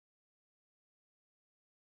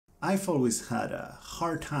I've always had a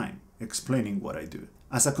hard time explaining what I do.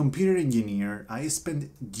 As a computer engineer, I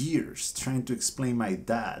spent years trying to explain my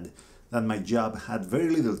dad that my job had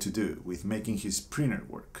very little to do with making his printer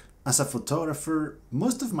work. As a photographer,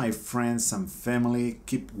 most of my friends and family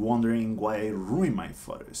keep wondering why I ruin my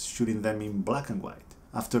photos, shooting them in black and white.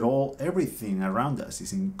 After all, everything around us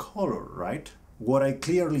is in color, right? What I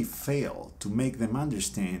clearly fail to make them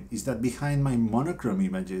understand is that behind my monochrome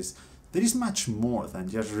images, there is much more than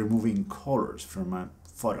just removing colors from a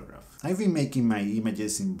photograph. I've been making my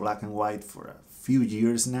images in black and white for a few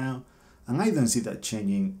years now, and I don't see that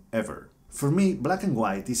changing ever. For me, black and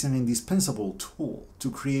white is an indispensable tool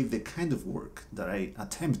to create the kind of work that I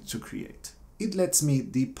attempt to create. It lets me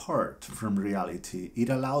depart from reality. It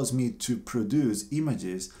allows me to produce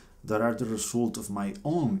images that are the result of my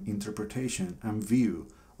own interpretation and view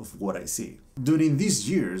of what I see. During these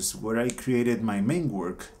years, where I created my main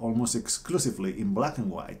work almost exclusively in black and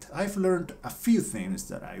white, I've learned a few things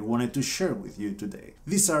that I wanted to share with you today.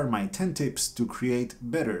 These are my 10 tips to create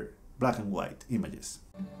better black and white images.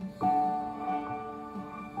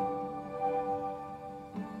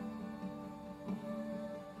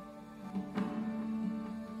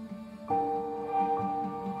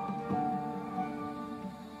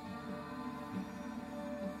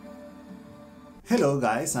 Hello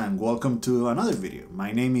guys, and welcome to another video.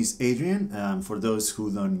 My name is Adrian. For those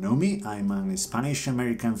who don't know me, I'm an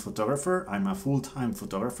Spanish-American photographer. I'm a full-time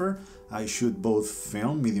photographer. I shoot both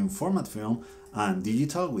film, medium format film, and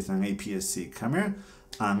digital with an APS-C camera.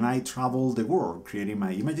 And I travel the world creating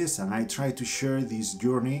my images, and I try to share this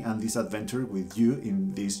journey and this adventure with you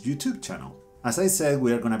in this YouTube channel. As I said,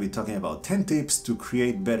 we are going to be talking about 10 tips to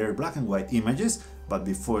create better black and white images. But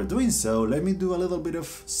before doing so, let me do a little bit of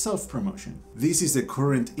self-promotion. This is the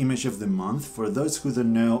current image of the month. For those who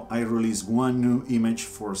don't know, I release one new image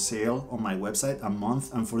for sale on my website a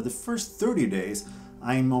month, and for the first 30 days,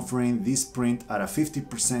 I'm offering this print at a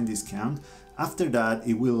 50% discount. After that,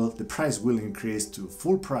 the price will increase to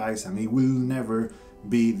full price and it will never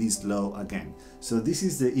be this low again. So this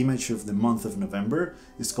is the image of the month of November.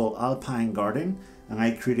 It's called Alpine Garden, and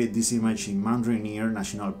I created this image in Mountaineer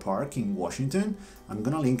National Park in Washington. I'm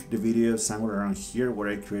gonna link the video somewhere around here where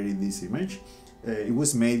I created this image. It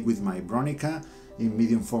was made with my Bronica in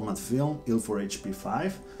medium format film,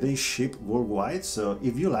 Il4HP5. They ship worldwide, so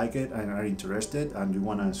if you like it and are interested and you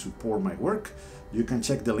wanna support my work, you can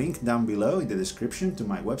check the link down below in the description to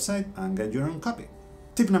my website and get your own copy.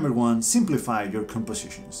 Tip number 1, simplify your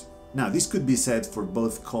compositions. Now, this could be said for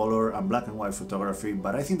both color and black and white photography,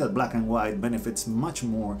 but I think that black and white benefits much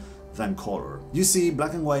more than color. You see,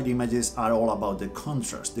 black and white images are all about the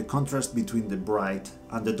contrast between the bright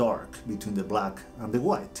and the dark, between the black and the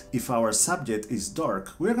white. If our subject is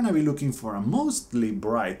dark, we're gonna be looking for a mostly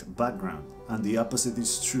bright background, and the opposite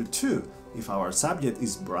is true too. If our subject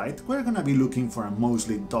is bright, we're gonna be looking for a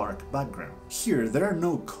mostly dark background. Here, there are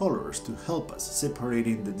no colors to help us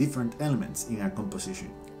separating the different elements in a composition.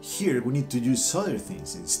 Here, we need to use other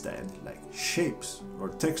things instead, like shapes or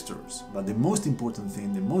textures. But the most important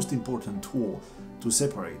thing, the most important tool to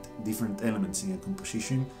separate different elements in a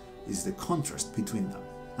composition is the contrast between them.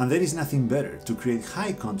 And there is nothing better to create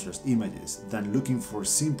high contrast images than looking for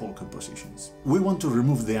simple compositions. We want to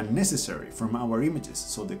remove the unnecessary from our images,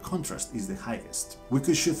 so the contrast is the highest. We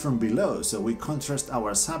could shoot from below, so we contrast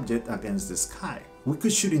our subject against the sky. We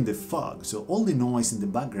could shoot in the fog, so all the noise in the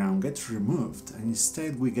background gets removed, and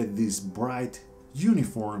instead we get this bright,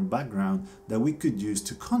 uniform background that we could use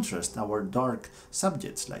to contrast our dark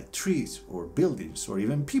subjects like trees or buildings or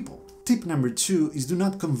even people. Tip number 2 is do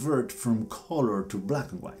not convert from color to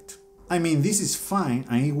black and white. I mean, this is fine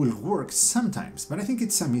and it will work sometimes, but I think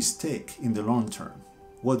it's a mistake in the long term.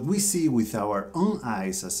 What we see with our own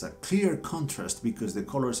eyes as a clear contrast because the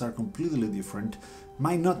colors are completely different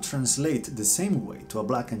might not translate the same way to a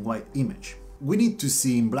black and white image. We need to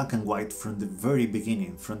see in black and white from the very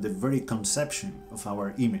beginning, from the very conception of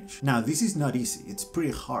our image. Now, this is not easy, it's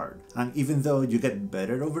pretty hard, and even though you get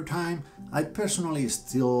better over time, I personally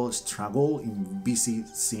still struggle in busy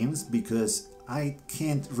scenes because I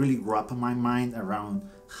can't really wrap my mind around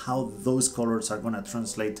how those colors are gonna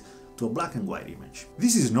translate to a black and white image.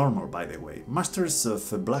 This is normal, by the way. Masters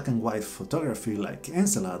of black and white photography like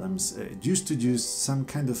Ansel Adams used to use some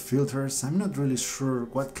kind of filters. I'm not really sure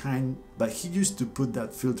what kind, but he used to put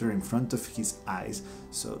that filter in front of his eyes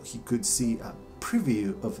so he could see a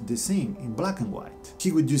preview of the scene in black and white.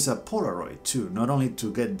 He would use a Polaroid too, not only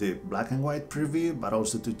to get the black and white preview, but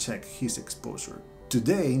also to check his exposure.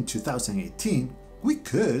 Today, in 2018, we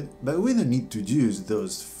could, but we don't need to use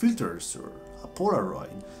those filters or a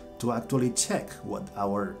Polaroid to actually check what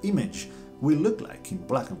our image will look like in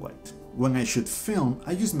black and white. When I shoot film,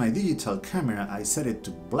 I use my digital camera, I set it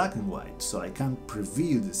to black and white so I can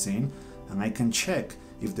preview the scene and I can check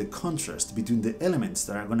if the contrast between the elements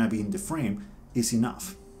that are gonna be in the frame is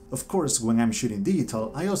enough. Of course, when I'm shooting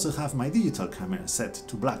digital, I also have my digital camera set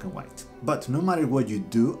to black and white. But no matter what you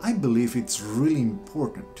do, I believe it's really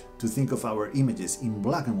important to think of our images in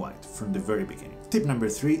black and white from the very beginning. Tip number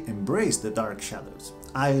 3, embrace the dark shadows.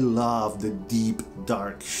 I love the deep,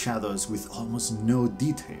 dark shadows with almost no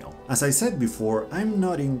detail. As I said before, I'm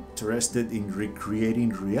not interested in recreating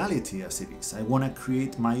reality as it is. I want to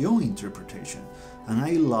create my own interpretation, and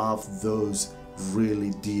I love those really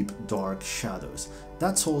deep, dark shadows.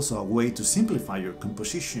 That's also a way to simplify your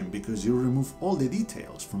composition because you remove all the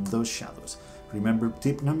details from those shadows. Remember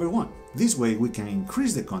tip number 1. This way we can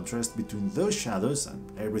increase the contrast between those shadows and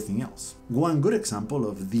everything else. One good example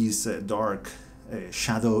of these dark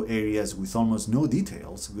shadow areas with almost no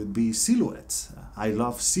details would be silhouettes. I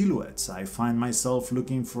love silhouettes. I find myself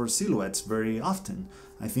looking for silhouettes very often.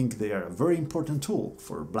 I think they are a very important tool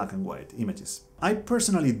for black and white images. I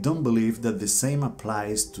personally don't believe that the same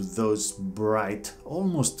applies to those bright,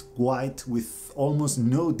 almost white with almost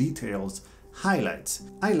no details highlights.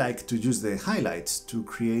 I like to use the highlights to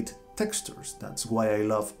create textures. That's why I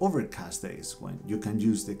love overcast days when you can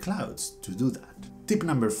use the clouds to do that. Tip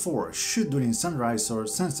number 4, shoot during sunrise or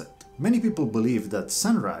sunset. Many people believe that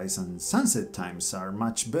sunrise and sunset times are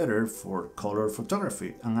much better for color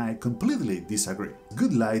photography, and I completely disagree.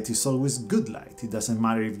 Good light is always good light. It doesn't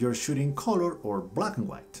matter if you're shooting color or black and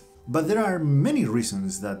white. But there are many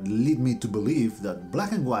reasons that lead me to believe that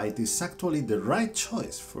black and white is actually the right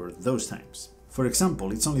choice for those times. For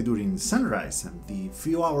example, it's only during sunrise and the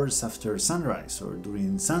few hours after sunrise, or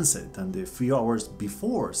during sunset and the few hours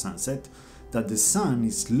before sunset, that the sun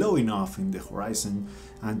is low enough in the horizon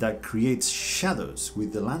and that creates shadows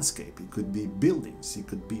with the landscape. It could be buildings, it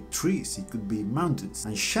could be trees, it could be mountains.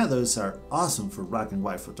 And shadows are awesome for black and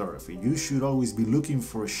white photography. You should always be looking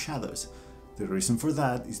for shadows. The reason for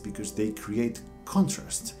that is because they create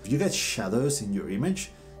contrast. If you get shadows in your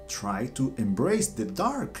image, try to embrace the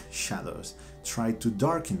dark shadows. Try to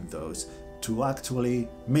darken those to actually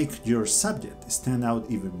make your subject stand out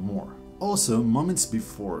even more. Also, moments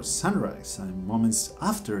before sunrise and moments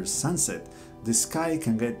after sunset, the sky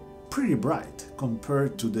can get pretty bright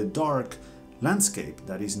compared to the dark landscape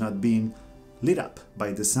that is not being lit up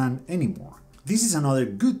by the sun anymore. This is another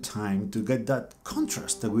good time to get that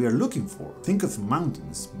contrast that we are looking for. Think of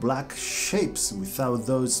mountains, black shapes without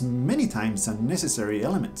those many times unnecessary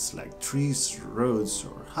elements like trees, roads,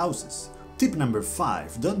 or houses. Tip number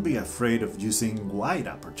 5, don't be afraid of using wide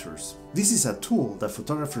apertures. This is a tool that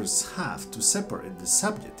photographers have to separate the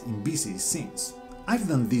subject in busy scenes. I've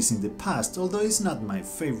done this in the past, although it's not my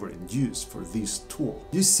favorite use for this tool.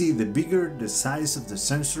 You see, the bigger the size of the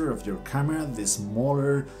sensor of your camera, the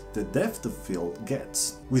smaller the depth of field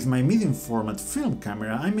gets. With my medium format film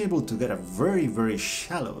camera, I'm able to get a very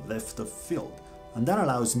shallow depth of field, and that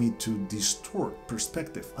allows me to distort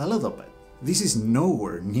perspective a little bit. This is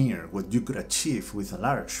nowhere near what you could achieve with a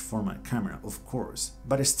large format camera, of course,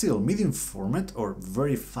 but still, medium format or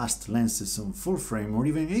very fast lenses on full frame or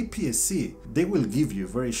even APS-C, they will give you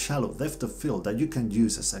very shallow depth of field that you can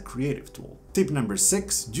use as a creative tool. Tip number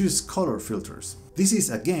 6, use color filters. This is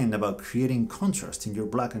again about creating contrast in your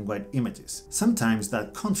black and white images. Sometimes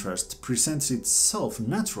that contrast presents itself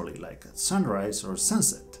naturally, like at sunrise or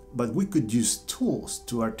sunset, but we could use tools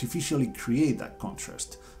to artificially create that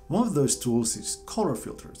contrast. One of those tools is color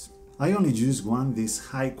filters. I only use one, this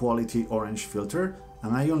high quality orange filter,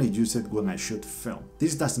 and I only use it when I shoot film.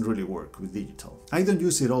 This doesn't really work with digital. I don't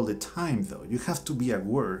use it all the time though. You have to be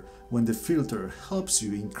aware when the filter helps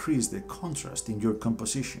you increase the contrast in your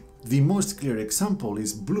composition. The most clear example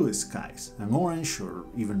is blue skies. An orange, or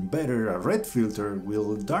even better, a red filter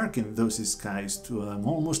will darken those skies to an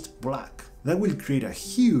almost black. That will create a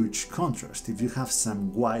huge contrast if you have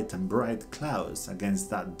some white and bright clouds against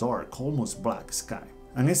that dark, almost black sky.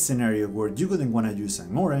 A scenario where you wouldn't want to use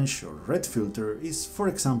an orange or red filter is, for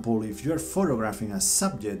example, if you are photographing a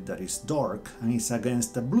subject that is dark and is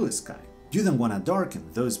against a blue sky. You don't want to darken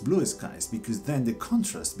those blue skies because then the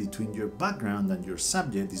contrast between your background and your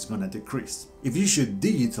subject is going to decrease. If you shoot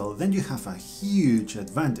digital, then you have a huge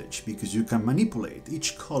advantage because you can manipulate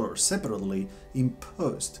each color separately in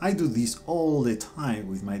post. I do this all the time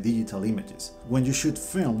with my digital images. When you shoot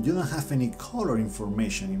film, you don't have any color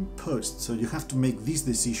information in post, so you have to make this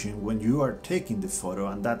decision when you are taking the photo,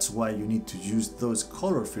 and that's why you need to use those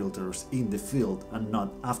color filters in the field and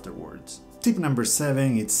not afterwards. Tip number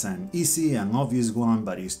 7, it's an easy and obvious one,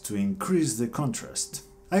 but is to increase the contrast.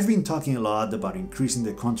 I've been talking a lot about increasing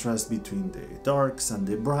the contrast between the darks and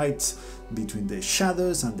the brights, between the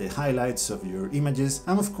shadows and the highlights of your images,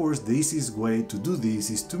 and of course the easiest way to do this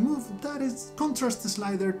is to move that contrast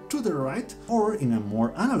slider to the right, or in a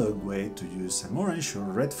more analog way to use an orange or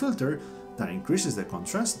red filter that increases the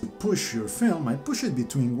contrast. To push your film, I push it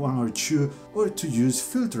between 1 or 2, or to use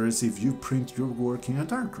filters if you print your work in a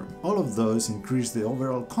darkroom. All of those increase the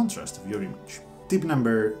overall contrast of your image. Tip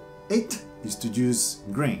number 8 is to use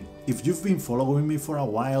grain. If you've been following me for a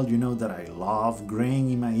while, you know that I love grain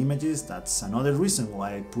in my images. That's another reason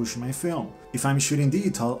why I push my film. If I'm shooting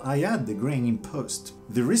digital, I add the grain in post.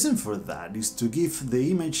 The reason for that is to give the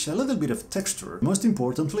image a little bit of texture. Most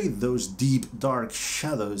importantly, those deep dark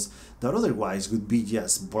shadows that otherwise would be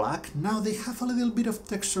just black, now they have a little bit of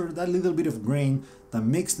texture, that little bit of grain that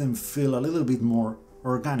makes them feel a little bit more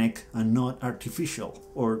organic and not artificial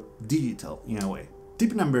or digital in a way.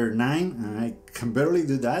 Tip number 9, and I can barely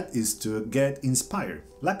do that, is to get inspired.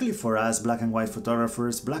 Luckily for us black and white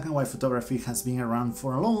photographers, black and white photography has been around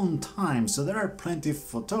for a long time, so there are plenty of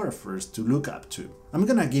photographers to look up to. I'm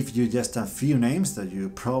gonna give you just a few names that you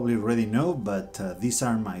probably already know, but these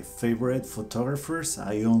are my favorite photographers.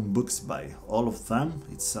 I own books by all of them.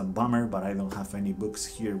 It's a bummer, but I don't have any books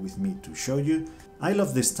here with me to show you. I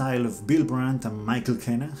love the style of Bill Brandt and Michael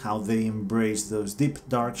Kenna, how they embrace those deep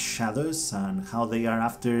dark shadows and how they are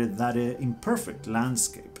after that imperfect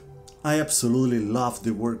landscape. I absolutely love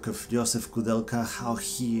the work of Joseph Kudelka, how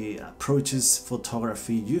he approaches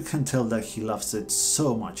photography. You can tell that he loves it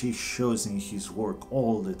so much, it shows in his work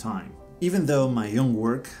all the time. Even though my own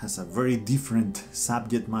work has a very different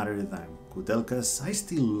subject matter than Kudelka's, I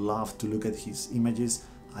still love to look at his images.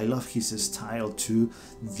 I love his style too,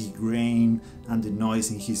 the grain and the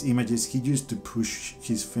noise in his images. He used to push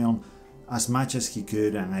his film as much as he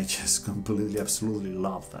could, and I just completely, absolutely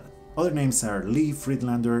love that. Other names are Lee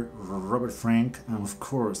Friedlander, Robert Frank, and of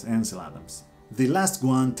course Ansel Adams. The last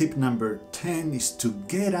one, tip number 10, is to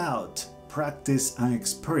get out, practice and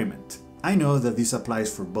experiment. I know that this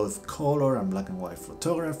applies for both color and black and white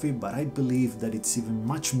photography, but I believe that it's even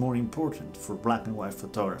much more important for black and white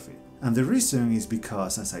photography. And the reason is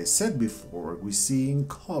because, as I said before, we see in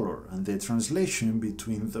color, and the translation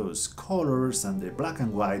between those colors and the black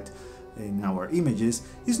and white in our images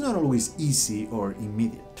is not always easy or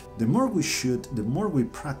immediate. The more we shoot, the more we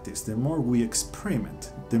practice, the more we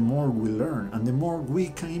experiment, the more we learn, and the more we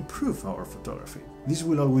can improve our photography. This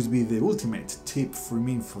will always be the ultimate tip for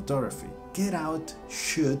me in photography. Get out,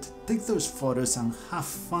 shoot, take those photos and have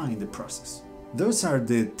fun in the process. Those are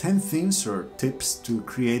the 10 things or tips to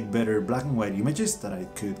create better black and white images that I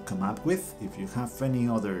could come up with. If you have any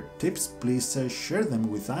other tips, please share them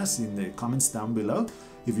with us in the comments down below.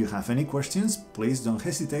 If you have any questions, please don't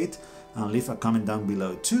hesitate and leave a comment down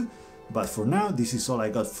below too. But for now, this is all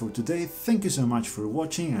I got for today. Thank you so much for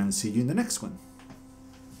watching, and see you in the next one.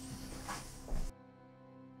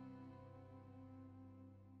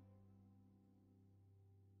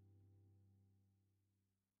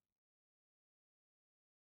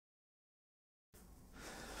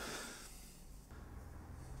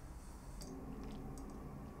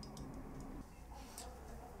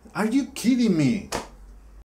 Are you kidding me?